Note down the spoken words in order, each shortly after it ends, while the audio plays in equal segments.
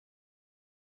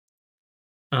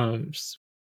s-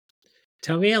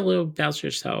 tell me a little about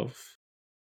yourself,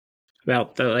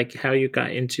 about the like how you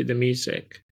got into the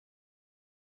music.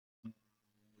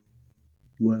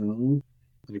 Well,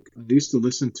 I used to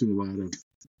listen to a lot of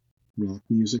rock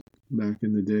music back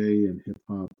in the day and hip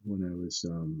hop when I was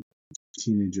a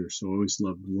teenager. So I always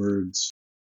loved words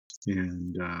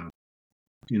and I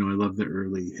love the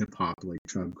early hip hop like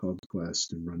Tribe Called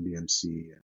Quest and Run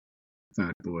DMC and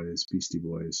Fat Boys, Beastie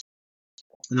Boys,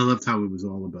 and I loved how it was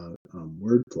all about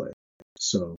wordplay.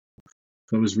 So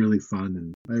that was really fun,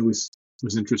 and I always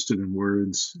was interested in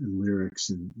words and lyrics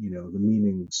and the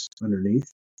meanings underneath.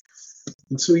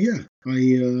 And so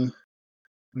I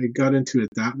got into it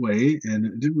that way, and I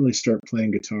didn't really start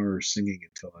playing guitar or singing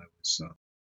until I was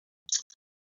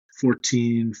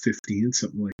 14, 15,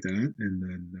 something like that, and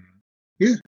then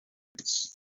yeah,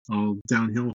 it's all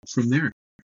downhill from there.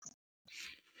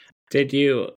 Did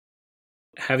you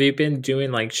have you been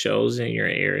doing like shows in your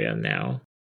area now?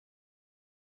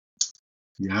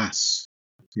 Yes,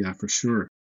 yeah, for sure.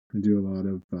 I do a lot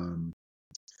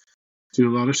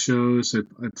of shows. I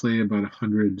play about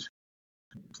 100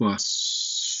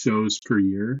 plus shows per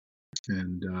year,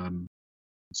 and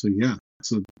so yeah,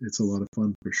 so it's a lot of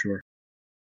fun for sure.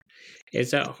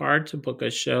 Is it hard to book a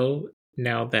show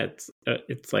now that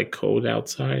it's like cold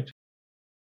outside?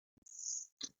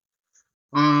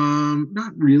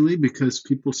 Not really, because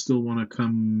people still want to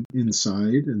come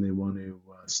inside and they want to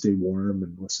stay warm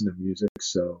and listen to music.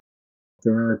 So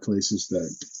there are places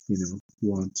that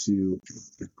want to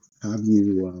have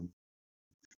you.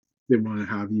 They want to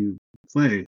have you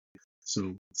play.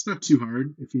 So it's not too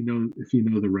hard if you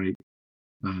know the right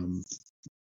um,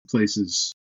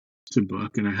 places to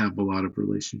book. And I have a lot of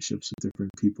relationships with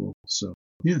different people. So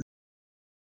yeah.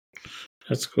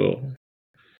 That's cool.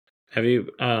 Have you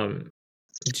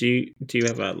do you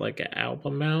have a like an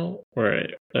album out or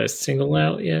a single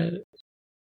out yet?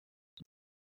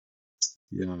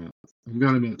 Yeah, I've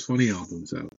got about 20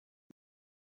 albums out.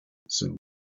 So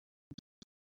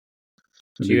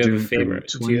I've Do been you have a doing it for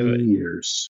about favorite? 20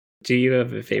 years. Do you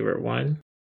have a favorite one?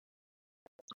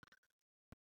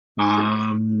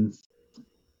 Um,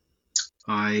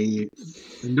 I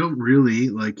don't really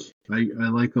like. I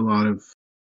like a lot of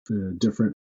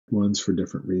different ones for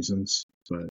different reasons,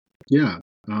 but yeah.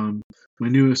 My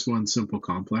newest one, Simple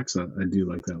Complex, I do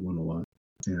like that one a lot,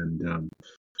 and it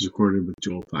was recorded with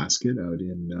Joel Plaskett out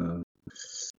in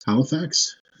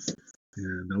Halifax,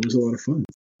 and that was a lot of fun.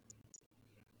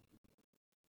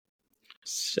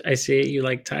 I see you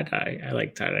like tie dye. I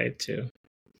like tie dye too.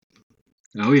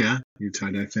 Oh yeah, you a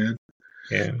tie-dye fan?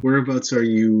 Yeah. Whereabouts are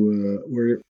you?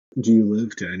 Where do you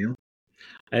live, Daniel?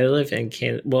 I live in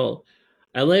Well,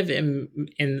 I live in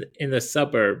the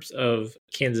suburbs of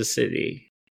Kansas City.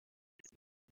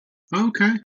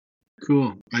 Okay,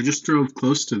 cool. I just drove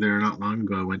close to there not long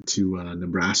ago. I went to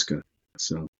Nebraska,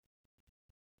 so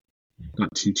not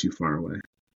too far away.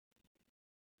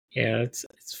 Yeah, it's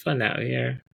fun out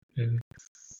here. And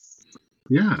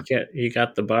Yeah, you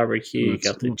got the barbecue, well, you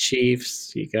that's got the cool.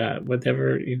 Chiefs, you got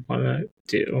whatever you want to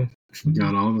do. You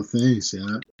got all the things.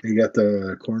 Yeah, you got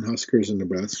the Cornhuskers in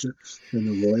Nebraska and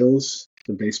the Royals,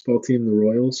 the baseball team, the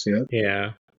Royals. Yeah,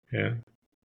 Yeah, yeah.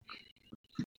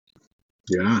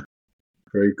 yeah,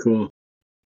 very cool.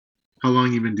 How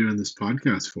long you been doing this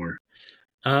podcast for?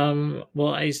 Well,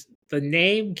 the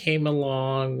name came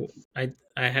along. I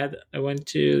went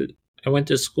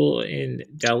to school in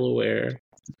Delaware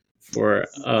for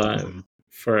Uh,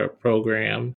 for a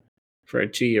program for a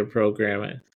 2-year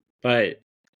program, but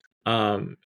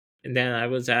um, and then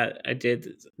I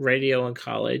did radio in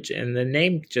college, and the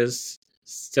name just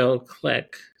still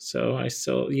click, so I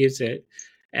still use it.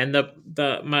 And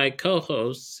the my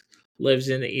co-host lives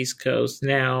in the East Coast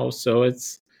now, so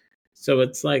it's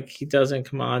like he doesn't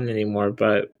come on anymore,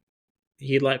 but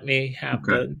he let me have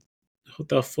okay,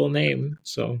 the full name,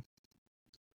 so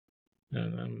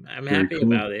I'm very happy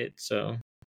cool. about it. So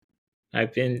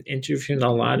I've been interviewing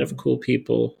a lot of cool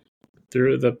people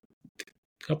through the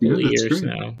couple Yeah, of that's years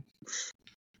great. now.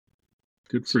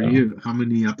 Good for So you. How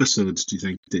many episodes do you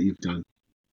think that you've done?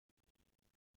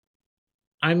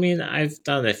 I mean, I've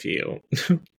done a few.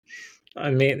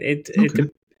 I mean, Okay.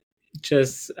 it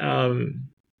just well,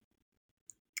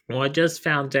 I just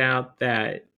found out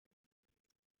that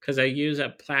because I use a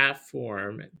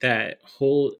platform that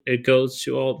it goes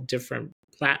to all different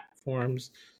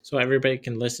platforms, so everybody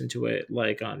can listen to it,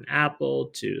 like on Apple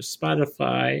to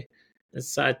Spotify and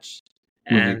such,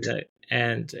 Right.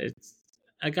 and it's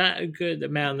I got a good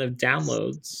amount of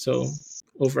downloads, so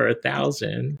over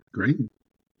 1,000, Great.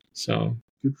 so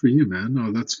Good for you, man.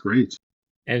 Oh, that's great.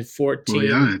 and Well, 14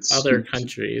 yeah, it's other good.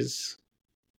 countries.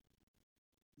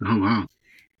 Oh wow.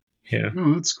 Yeah.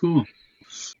 Oh, that's cool.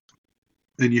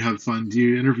 And you have fun. Do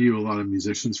you interview a lot of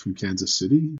musicians from Kansas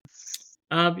City?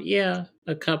 Yeah,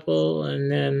 a couple,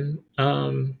 and then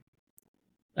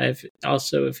I've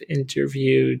also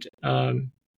interviewed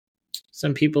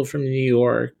some people from New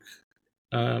York,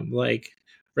 like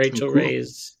Oh, Rachel cool.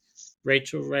 Ray's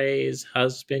Rachel Ray's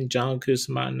husband, John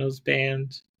Cusimano's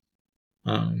band,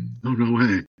 um, Oh, no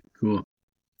way. Cool.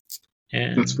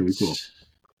 That's and pretty cool.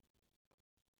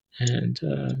 and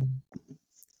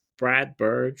Brad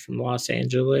Bird from Los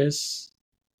Angeles.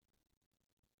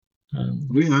 Oh, Um,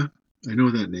 yeah. I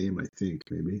know that name, I think,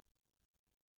 maybe.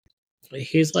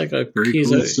 he's like a Very he's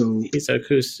cool. a So, he's an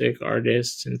acoustic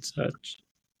artist and such.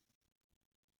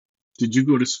 did you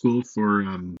go to school for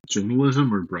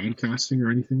journalism or broadcasting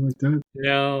or anything like that?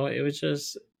 No, it was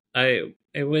just I.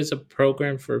 It was a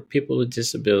program for people with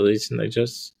disabilities, and I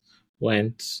just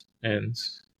went, and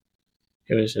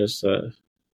it was just it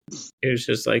was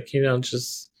just like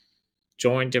just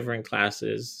join different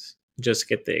classes, just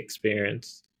get the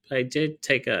experience. I did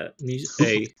take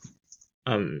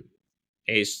um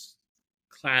a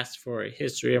class for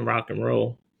history and rock and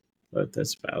roll, but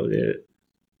that's about it.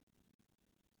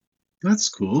 That's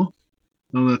cool.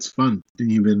 Oh, that's fun.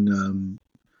 And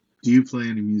do you play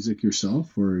any music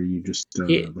yourself, or are you just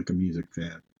Yeah, like a music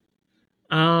fan?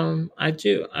 I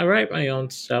do. I write my own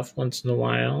stuff once in a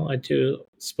while. I do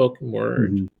spoken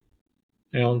word, Hmm.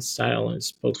 my own style and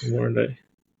spoken word. I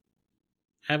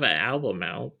have an album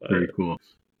out, Very cool.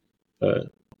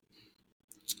 but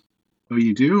Oh,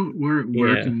 you do?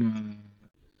 yeah,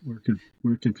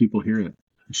 Where can people hear it?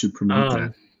 I should promote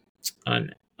that um,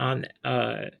 on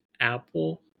on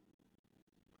Apple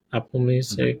on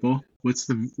Music. Apple.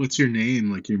 What's your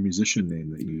name, like your musician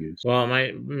name that you use? Well,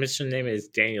 my mission name is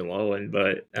Daniel Owen,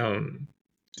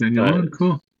 Daniel but Owen.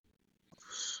 Cool.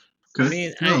 I Okay.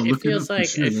 mean, Yeah, I'll look it up for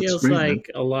sure. it That's feels great, man.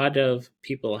 like a lot of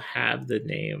people have the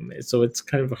name, so it's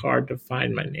kind of hard to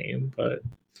find my name. But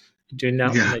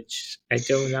Yeah. I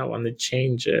do not want to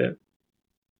change it.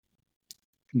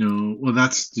 No. Well,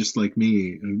 that's just like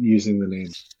me using the name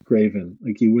Graven.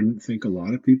 Like you wouldn't think a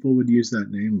lot of people would use that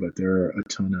name, but there are a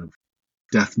ton of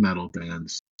death metal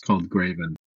bands called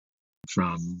Graven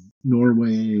from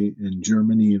Norway and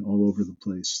Germany and all over the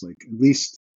place. Like at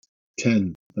least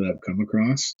 10 that I've come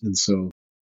across. And so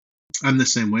I'm the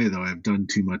same way though. I've done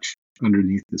too much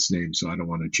underneath this name, so I don't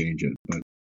want to change it. But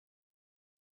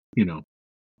you know,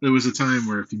 there was a time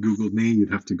where if you Googled me,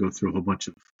 you'd have to go through a whole bunch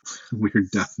of weird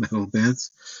death metal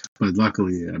bands. But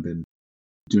luckily, I've been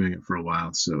doing it for a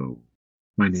while, so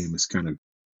my name has kind of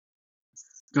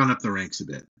gone up the ranks a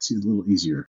bit. It's a little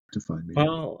easier to find me now.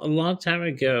 Well, a long time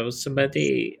ago,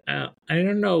 somebody, I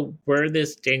don't know where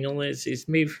this Daniel is. He's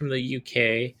maybe from the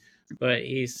UK, but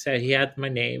he said he had my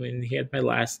name and he had my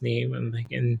last name, and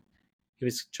he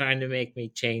was trying to make me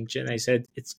change it. And I said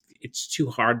it's too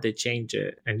hard to change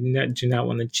it. I do not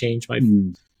want to change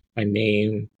Mm, my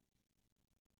name,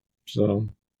 so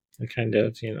I kind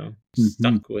of mm-hmm,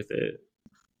 stuck with it.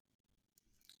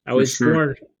 I for was sure.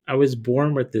 born I was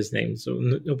born with this name, so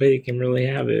nobody can really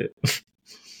have it.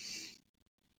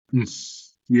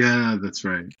 Yeah, that's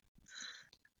right.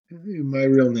 My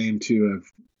real name too. I've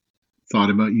thought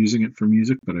about using it for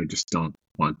music, but I just don't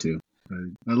want to.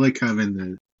 I like having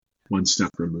the one step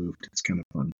removed. It's kind of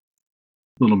fun.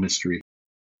 Little mystery.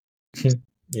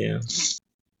 Yeah.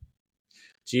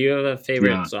 Do you have a favorite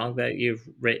Yeah. song that you've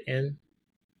written?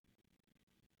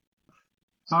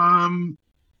 Um,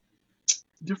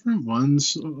 Different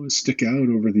ones stick out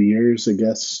over the years. I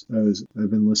guess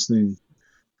I've been listening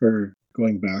or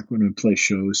going back when I play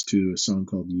shows to a song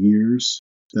called Years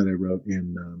that I wrote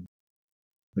in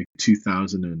like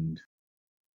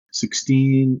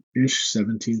 2016 ish,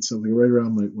 17, something right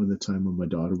around when the time when my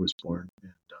daughter was born.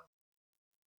 And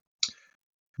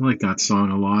I like that song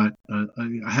a lot.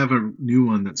 I have a new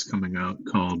one that's coming out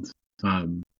called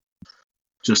um,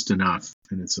 Just Enough,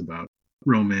 and it's about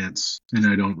romance. And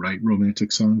I don't write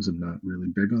romantic songs. I'm not really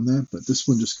big on that, but this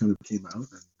one just kind of came out, and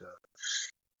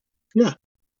yeah,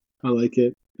 I like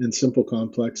it. And Simple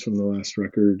Complex from the last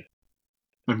record.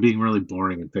 I'm being really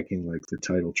boring and picking like the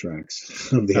title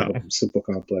tracks of the Oh, album, Simple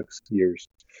Complex Years.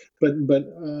 But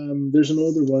there's an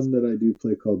older one that I do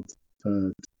play called uh,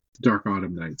 Dark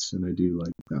Autumn Nights, and I do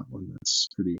like that one. That's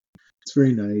pretty. It's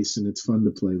very nice and it's fun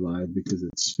to play live because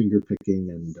it's finger picking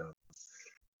and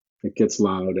it gets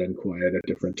loud and quiet at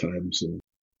different times. And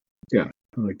yeah,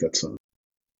 I like that song.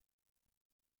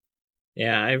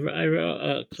 yeah. I wrote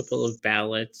a couple of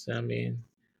ballads. I mean,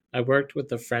 I worked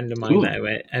with a friend of mine Cool.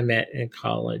 that I met in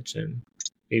college, and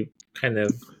we kind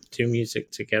of do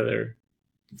music together,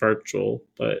 virtual.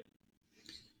 But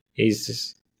he's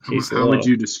just She's a How would little.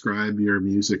 you describe your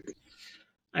music?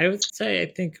 I would say I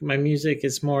think my music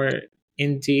is more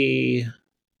indie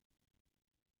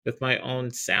with my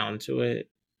own sound to it.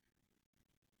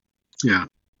 Yeah,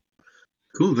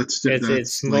 cool. It's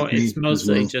That's more. like It's me as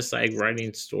mostly well. just like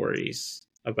writing stories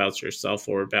about yourself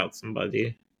or about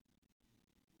somebody.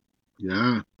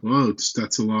 Yeah, well,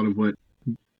 that's a lot of what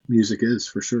music is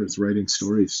for sure. It's writing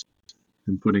stories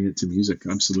and putting it to music.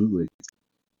 Absolutely.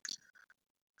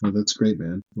 Oh, that's great,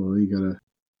 man. Well, you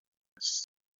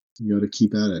gotta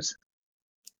keep at it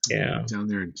Yeah, down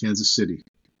there in Kansas City.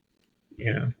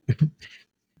 yeah.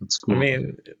 That's I cool.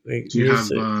 mean, like Do you have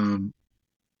music,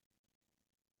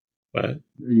 but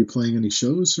are you playing any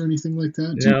shows or anything like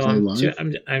that? Do you no, play I'm too.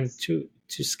 live? I'm too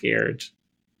scared.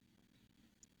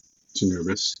 Too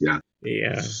nervous? Yeah.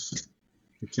 Yeah.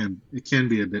 It can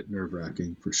be a bit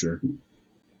nerve-wracking for sure.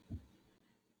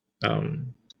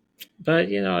 Um.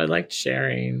 But I like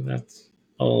sharing. That's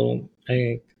all.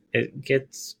 It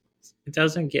gets. It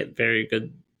doesn't get very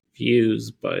good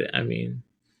views, but I mean,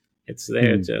 it's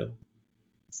there Hmm.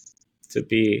 to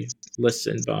be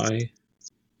listened by.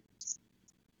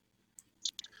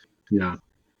 Yeah,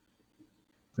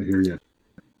 I hear you.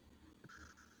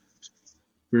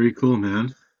 Very cool,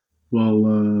 man.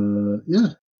 Well, yeah.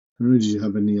 I don't know, did you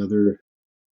have any other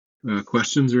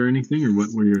questions or anything, or what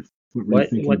were you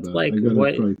thinking What about? like I gotta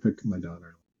probably pick my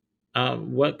daughter.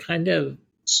 what kind of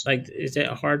like is it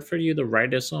hard for you to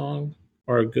write a song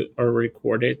or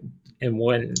record it in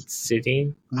one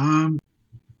sitting? Um,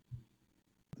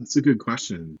 that's a good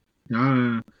question.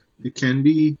 Uh, it can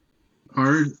be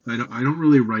hard. I don't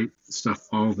really write stuff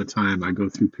all the time. I go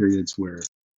through periods where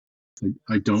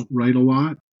I don't write a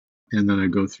lot, and then I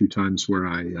go through times where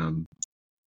I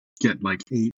get like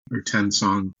 8 or 10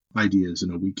 song ideas in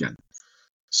a weekend.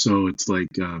 So it's like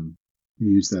you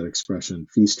use that expression,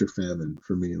 feast or famine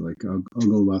for me. Like I'll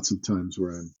go lots of times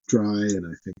where I'm dry and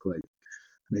I think like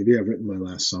maybe I've written my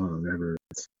last song ever,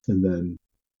 and then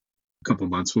a couple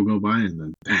months will go by and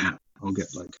then bam, I'll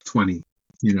get like 20,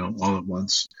 all at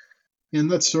once. And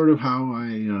that's sort of how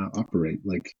I operate.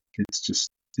 Like it's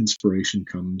just inspiration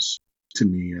comes to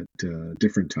me at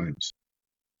different times.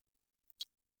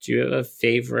 Do you have a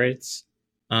favorite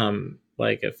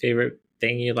like a favorite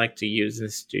thing you like to use in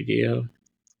the studio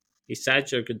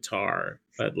besides your guitar?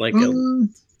 But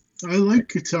Um, I like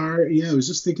guitar. Yeah, I was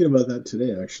just thinking about that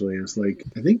today. Actually, it's like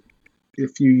I think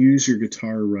if you use your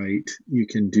guitar right, you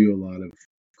can do a lot of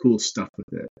cool stuff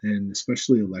with it, and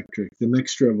especially electric. The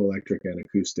mixture of electric and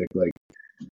acoustic, like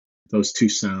those two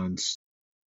sounds,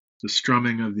 the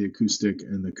strumming of the acoustic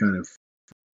and the kind of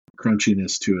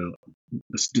crunchiness to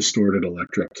a distorted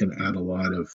electric can add a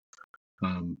lot of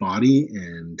body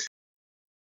and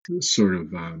sort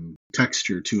of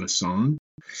texture to a song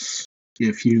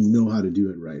if you know how to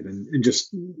do it right and just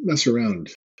mess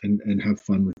around and have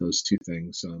fun with those two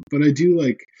things. But I do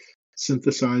like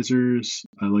synthesizers.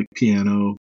 I like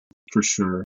piano for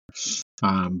sure.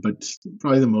 But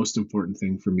probably the most important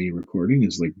thing for me recording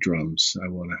is like drums. I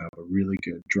want to have a really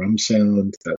good drum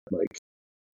sound that like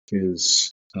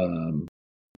is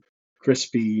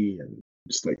crispy and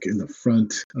just like in the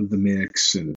front of the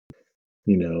mix. And,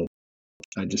 you know,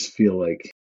 I just feel like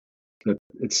that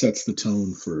it sets the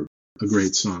tone for a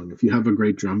great song. If you have a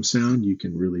great drum sound, you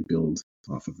can really build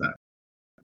off of that.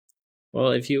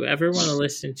 well, if you ever want to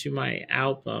listen to my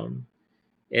album,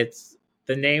 it's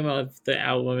the name of the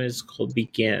album is called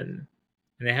Begin,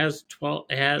 and it has 12.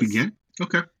 It has Begin?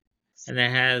 Okay. and it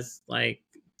has like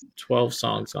 12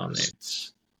 songs on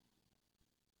it.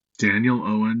 Daniel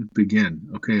Owen, Begin.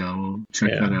 Okay, I will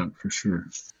check that Yeah. out for sure.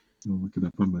 I'll look it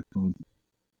up on my phone.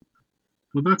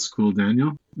 Well, that's cool,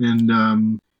 Daniel. And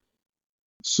Now,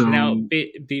 so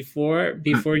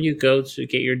before you go to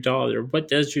get your daughter, what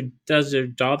does your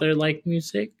daughter like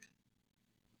music?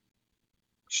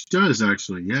 she does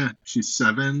actually. Yeah, she's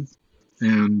 7,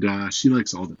 and she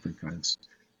likes all different kinds.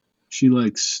 She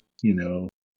likes,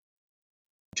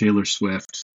 Taylor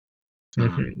Swift,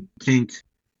 Hmm. Pink.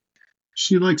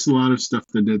 She likes a lot of stuff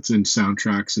that's in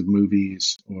soundtracks of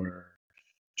movies or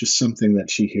just something that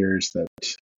she hears that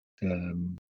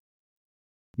um,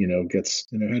 gets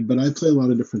in her head. But I play a lot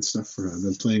of different stuff for her. I've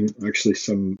been playing actually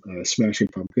some Smashing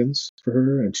Pumpkins for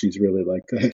her, and she's really like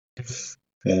that.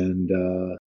 And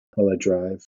while I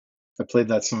drive, I played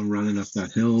that song "Running Up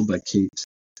That Hill" by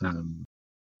um,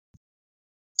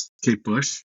 Kate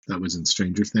Bush. That was in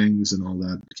Stranger Things and all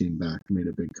that. Came back, made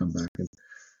a big comeback, and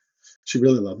she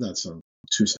really loved that song.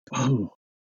 She was like, "Oh,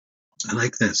 I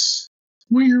like this."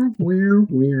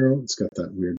 It's got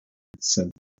that weird synth,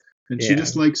 and she Yeah.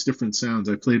 just likes different sounds.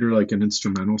 I played her like an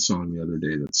instrumental song the other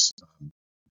day that's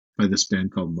by this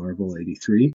band called Marvel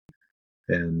 '83,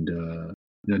 and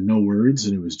it had no words,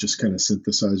 and it was just kind of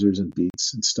synthesizers and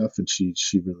beats and stuff. And she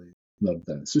really loved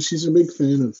that. So she's a big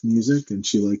fan of music, and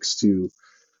she likes to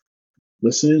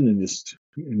listen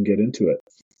and get into it.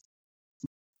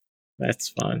 That's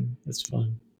fun. That's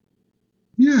fun.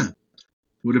 Yeah.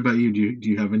 What about you? Do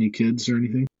you have any kids or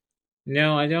anything?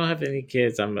 No, I don't have any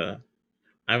kids. I'm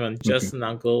just an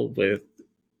uncle with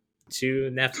 2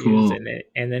 nephews Cool.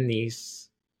 and a niece.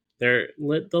 They're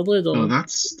the Oh, little.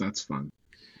 that's fun.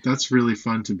 That's really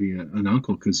fun to be an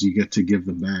uncle because you get to give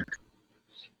them back.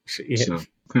 Yeah. So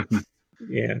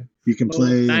Yeah. you can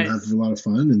play and have a lot of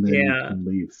fun, and then you Yeah. can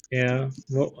leave. Yeah.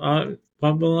 Well,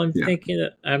 I'm thinking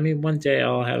that, I mean, one day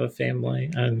I'll have a family.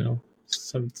 I don't know.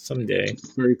 Someday.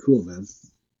 Very cool, man.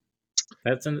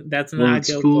 That's an Well, it's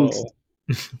ideal cool. goal.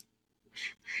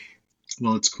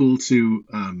 Well, it's cool to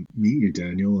meet you,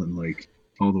 Daniel, and like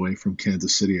all the way from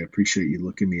Kansas City. I appreciate you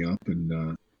looking me up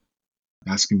and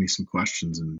asking me some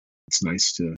questions, and it's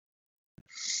nice to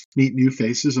meet new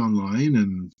faces online.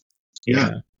 And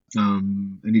yeah,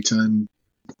 anytime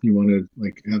you want to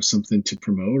like have something to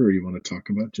promote or you want to talk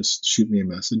about, just shoot me a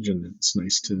message, and it's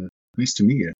nice to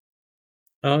meet you.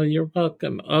 Oh, you're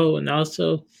welcome. Oh, and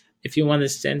also, if you want to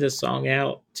send a song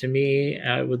out to me,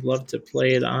 I would love to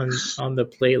play it on the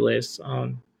playlist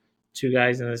on Two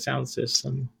Guys in a Sound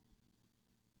System.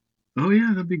 Oh yeah,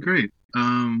 that'd be great.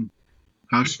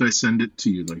 How should I send it to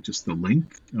you? Like just the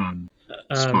link on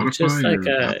Spotify just like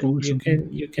or Apple or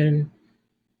something? you can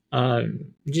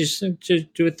just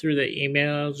do it through the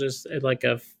email, just like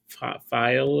a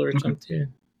file or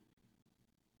something.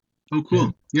 Oh,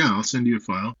 cool. Yeah, I'll send you a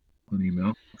file on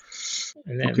email.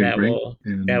 And then that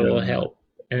will help.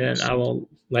 And then I will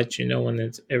let you know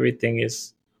when everything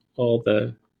is, all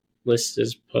the list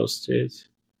is posted.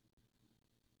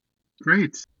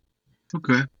 Great.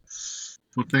 Okay.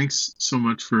 Well, thanks so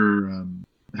much for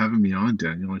having me on,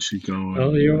 Daniel. I should go.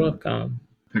 Oh, you're welcome.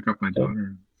 Pick up my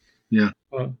daughter. Yeah.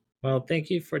 Well, thank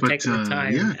you for taking the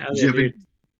time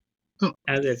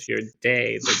out of your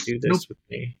day to do this with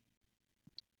me.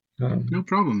 No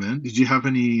problem, man. Did you have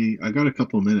any? I got a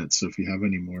couple of minutes, so if you have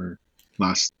any more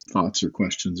last thoughts or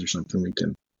questions or something, we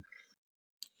can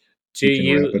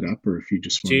wrap it up. Or if you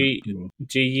just want to,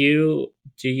 do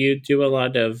you do a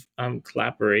lot of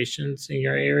collaborations in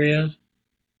your area?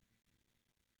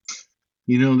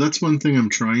 You know, that's one thing I'm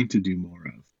trying to do more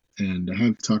of, and I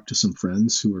have talked to some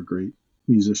friends who are great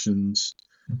musicians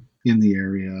in the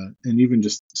area, and even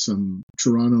just some.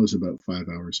 Toronto is about 5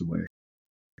 hours away.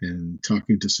 And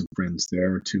talking to some friends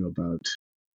there too about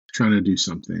trying to do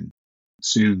something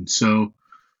soon. So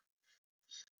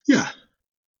yeah,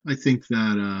 I think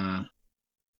that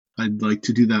I'd like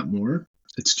to do that more.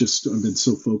 It's just I've been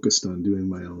so focused on doing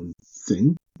my own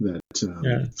thing that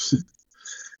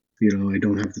you know, I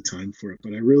don't have the time for it,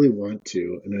 but I really want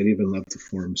to, and I'd even love to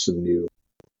form some new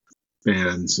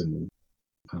bands and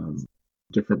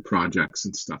different projects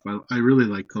and stuff. I really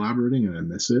like collaborating and I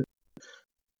miss it.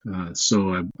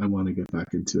 So I want to get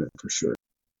back into it for sure.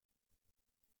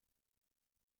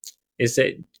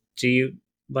 Do you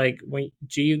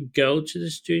do you go to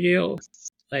the studio?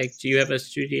 Like, do you have a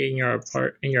studio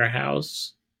in your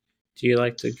house? Do you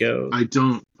like to go? I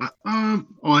don't. I have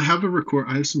I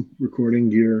have some recording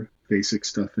gear, basic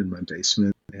stuff in my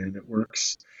basement, and it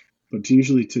works. But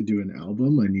usually, to do an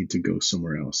album, I need to go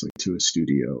somewhere else, like to a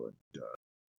studio. And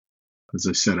as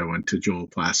I said, I went to Joel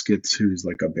Plaskett, who's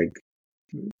like a big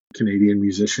Canadian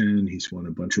musician. He's won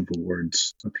a bunch of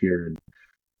awards up here,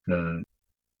 and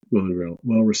really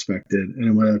well respected. And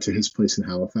I went out to his place in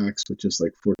Halifax, which is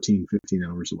like 14, 15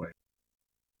 hours away.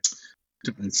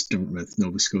 It's Dartmouth,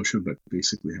 Nova Scotia, but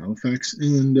basically Halifax,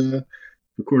 and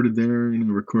recorded there. And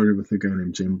I recorded with a guy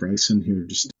named Jim Bryson here,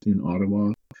 just in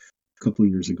Ottawa, a couple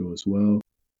of years ago as well.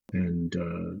 And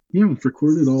I've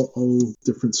recorded all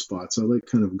different spots. I like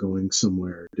kind of going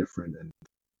somewhere different and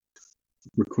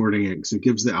recording it because it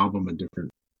gives the album a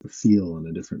different feel and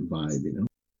a different vibe, you know.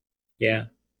 Yeah.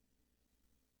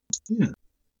 Yeah.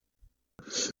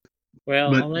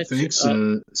 Well, but I'll let thanks,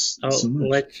 you. I'll so much.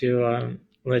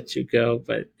 Let you go.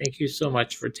 But thank you so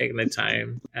much for taking the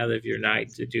time out of your night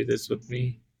to do this with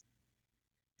me.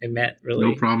 It meant really.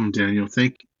 No problem, Daniel.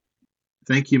 Thank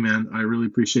you, man. I really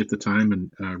appreciate the time,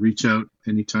 and reach out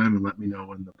anytime and let me know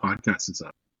when the podcast is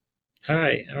up. All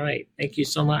right. Thank you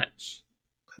so much.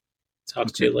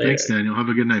 Talk to you later. Thanks, Daniel. Have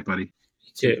a good night, buddy.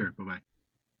 You too. Take care. Bye-bye.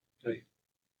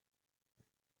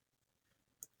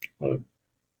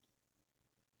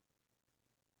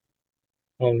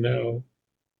 Oh no.